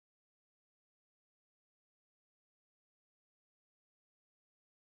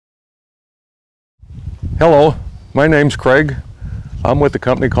Hello, my name's Craig. I'm with a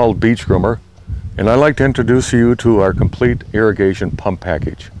company called BeachGroomer, and I'd like to introduce you to our complete irrigation pump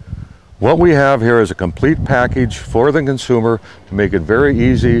package. What we have here is a complete package for the consumer to make it very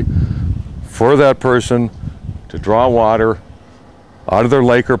easy for that person to draw water out of their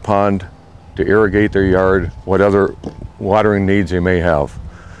lake or pond to irrigate their yard, what other watering needs they may have.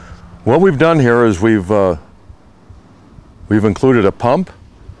 What we've done here is we've included a pump,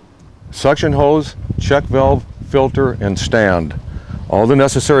 suction hose, check valve, filter, and stand. All the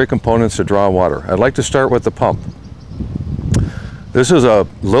necessary components to draw water. I'd like to start with the pump. This is a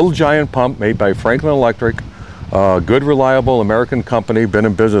little giant pump made by Franklin Electric, a good reliable American company, been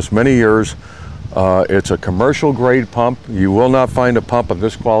in business many years. It's a commercial grade pump. You will not find a pump of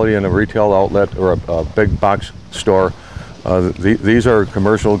this quality in a retail outlet or a big box store. These are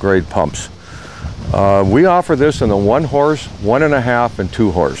commercial grade pumps. We offer this in the 1 horse, 1.5, and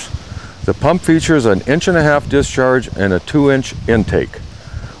 2 horse. The pump features an 1.5 inch discharge and a 2-inch intake.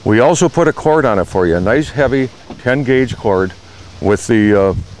 We also put a cord on it for you, a nice heavy 10 gauge cord with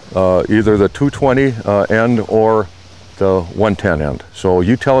the either the 220 end or the 110 end. So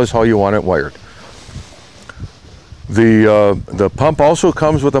you tell us how you want it wired. The pump also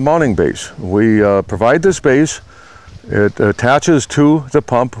comes with a mounting base. We provide this base. It attaches to the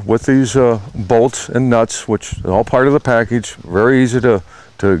pump with these bolts and nuts, which is all part of the package. Very easy to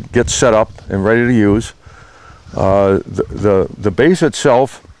get set up and ready to use. The base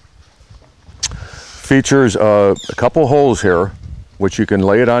itself features a couple holes here, which you can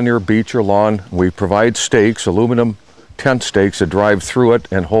lay it on your beach or lawn. We provide stakes, aluminum tent stakes, that drive through it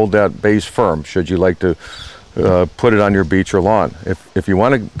and hold that base firm should you like to put it on your beach or lawn. If you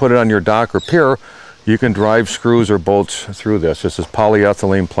want to put it on your dock or pier, you can drive screws or bolts through this. This is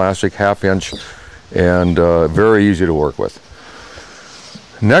polyethylene plastic, 1/2 inch, and very easy to work with.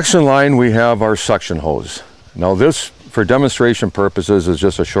 Next in line, we have our suction hose. Now this, for demonstration purposes, is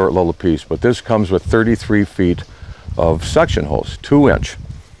just a short little piece, but this comes with 33 feet of suction hose, 2-inch.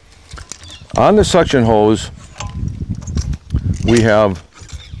 On the suction hose, we have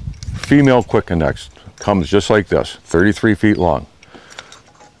female quick connects. Comes just like this, 33 feet long.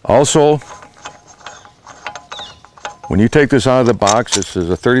 Also, when you take this out of the box, this is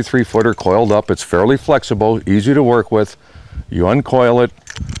a 33 footer coiled up. It's fairly flexible, easy to work with. You uncoil it,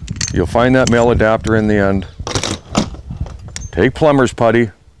 you'll find that male adapter in the end. Take plumber's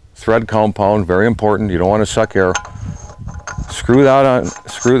putty, thread compound, very important. You don't want to suck air. Screw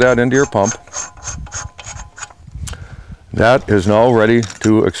that into your pump. That is now ready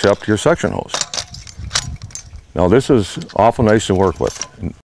to accept your suction hose. Now this is awful nice to work with.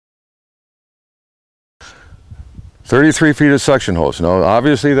 33 feet of suction hose. Now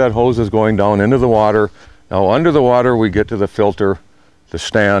obviously that hose is going down into the water. Now under the water we get to the filter, the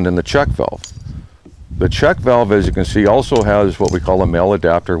stand, and the check valve. The check valve, as you can see, also has what we call a male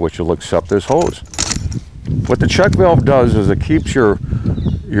adapter, which will accept this hose. What the check valve does is it keeps your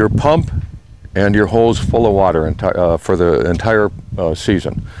pump and your hose full of water for the entire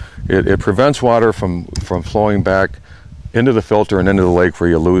season. It prevents water from flowing back into the filter and into the lake where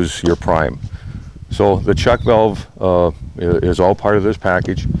you lose your prime. So the check valve is all part of this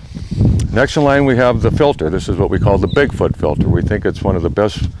package. Next in line we have the filter. This is what we call the Bigfoot filter. We think it's one of the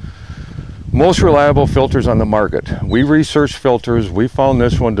best, most reliable filters on the market. We researched filters. We found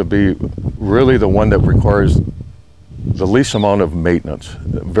this one to be really the one that requires the least amount of maintenance.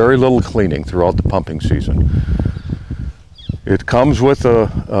 Very little cleaning throughout the pumping season. It comes with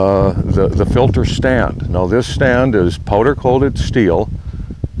the filter stand. Now this stand is powder coated steel.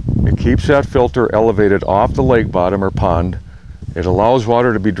 It keeps that filter elevated off the lake bottom or pond. It allows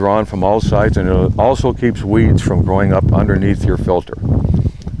water to be drawn from all sides, and it also keeps weeds from growing up underneath your filter.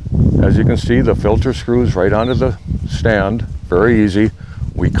 As you can see, the filter screws right onto the stand. Very easy.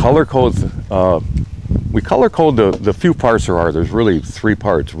 We color code the few parts there are. There's really 3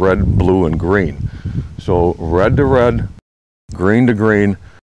 parts: red, blue, and green. So red to red, green to green,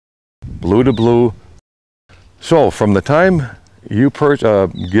 blue to blue. So from the time you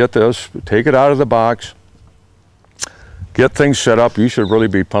get this, take it out of the box, get things set up, you should really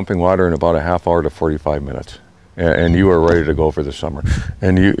be pumping water in about a half hour to 45 minutes. And you are ready to go for the summer.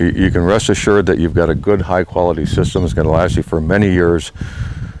 And you can rest assured that you've got a good, high quality system. It's going to last you for many years.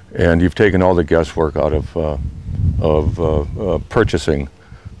 And you've taken all the guesswork out of purchasing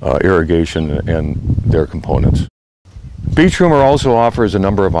irrigation and their components. BeachGroomer also offers a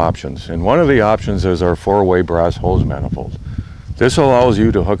number of options. And one of the options is our 4-way brass hose manifold. This allows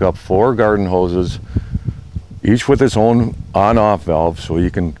you to hook up 4 garden hoses, each with its own on-off valve, so you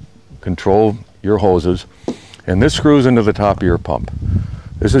can control your hoses. And this screws into the top of your pump.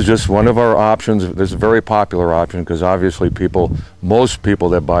 This is just one of our options. This is a very popular option because obviously most people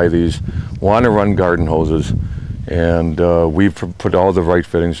that buy these want to run garden hoses, and we've put all the right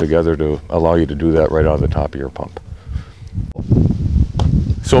fittings together to allow you to do that right out of the top of your pump.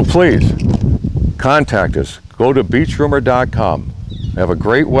 So please contact us. Go to BeachGroomer.com. We have a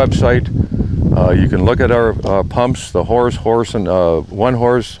great website. You can look at our pumps, the horse, and 1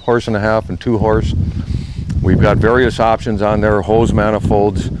 horse, horse and a half, and 2 horse. We've got various options on there: hose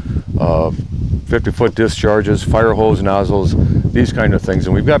manifolds, 50-foot discharges, fire hose nozzles, these kind of things.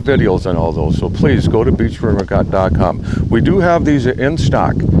 And we've got videos on all those. So please go to BeachGroomer.com. We do have these in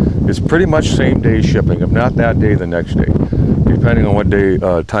stock. It's pretty much same day shipping, if not that day, the next day, depending on what day,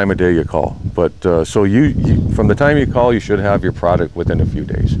 time of day you call. But so from the time you call, you should have your product within a few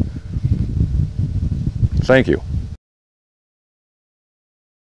days. Thank you.